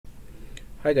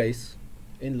Hi guys,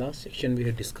 in last section we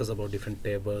had discussed about different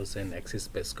tables and access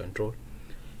based control.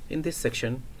 In this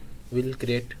section we will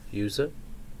create user,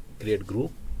 create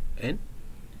group and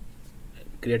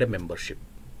create a membership.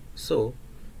 So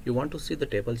you want to see the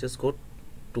table, just go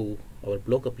to our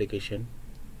blog application,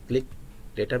 click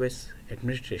database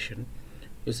administration.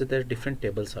 You see there different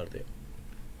tables are there.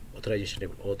 Authorization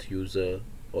table, auth user,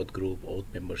 auth group, auth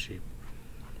membership.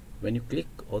 When you click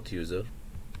auth user,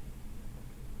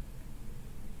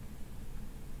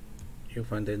 you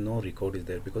find there is no record is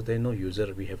there because there is no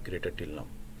user we have created till now.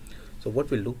 So what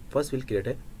we'll do, first we'll create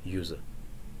a user.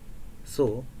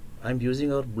 So I'm using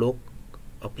our blog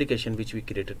application which we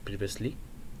created previously.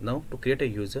 Now to create a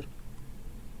user,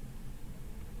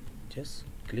 just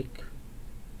click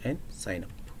and sign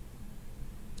up.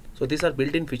 So these are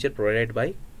built-in feature provided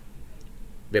by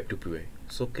web2py.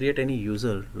 So create any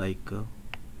user like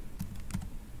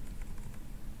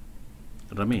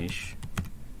Ramesh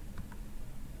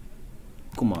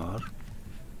Kumar,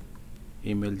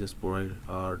 email just provide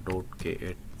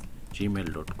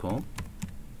r.k@gmail.com,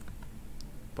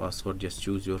 password just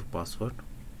choose your password,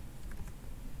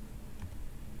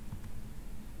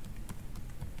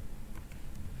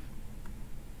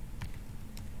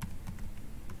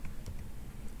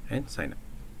 and sign up.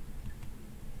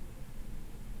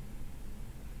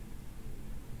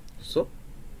 So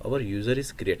our user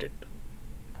is created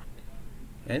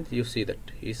and you see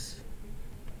that is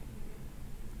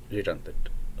written that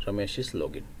Ramesh is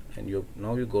login, and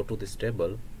now you go to this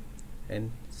table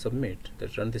and submit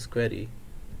that, run this query.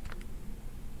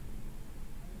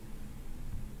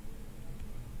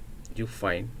 You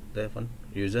find the one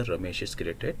user Ramesh is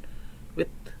created with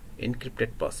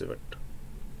encrypted password.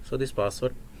 So this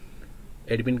password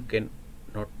admin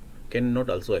cannot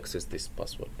also access this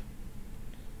password.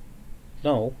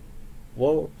 Now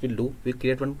what we'll do, we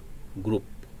create one group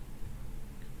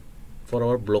for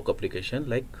our blog application,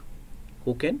 like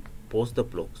who can post the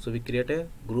blog. So we create a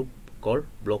group called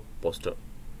blog poster.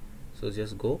 So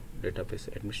just go database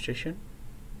administration,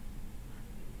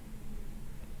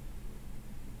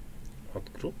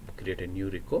 auth group, create a new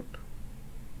record,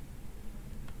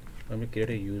 and we create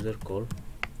a user called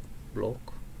blog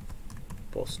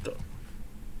poster,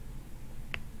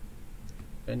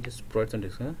 and just provide some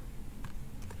description,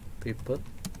 people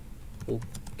who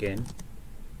can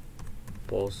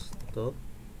post the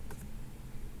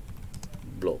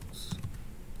blogs,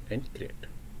 and create.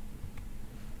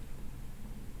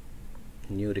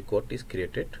 New record is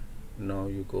created. Now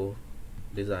you go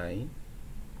design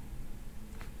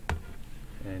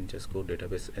and just go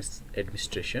database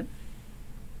administration,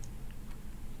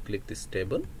 click this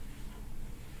table.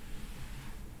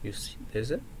 You see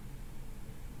there's a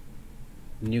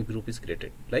new group is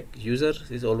created, like user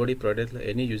is already provided. Like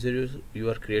any user you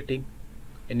are creating,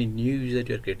 any new user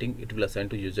you are creating, it will assign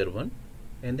to user 1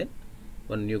 and then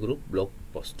one new group blog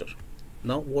poster.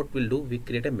 Now what we'll do, we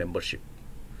create a membership.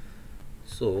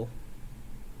 So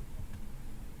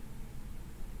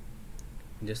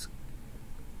just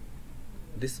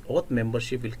this auth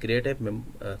membership will create a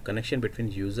connection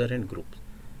between user and group.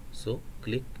 So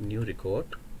click new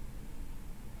record.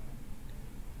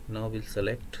 Now we'll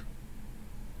select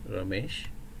Ramesh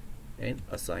and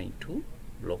assign to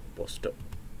blog poster.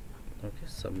 Okay,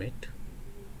 submit.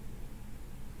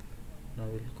 Now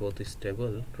we'll go this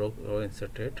table, row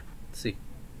inserted. See,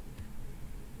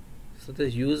 so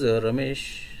the user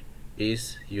Ramesh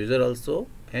is user also,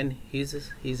 and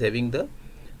he's having the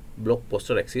blog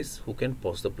poster access who can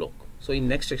post the blog. So in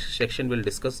next section we'll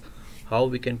discuss how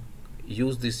we can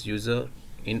use this user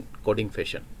in coding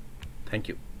fashion. Thank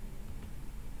you.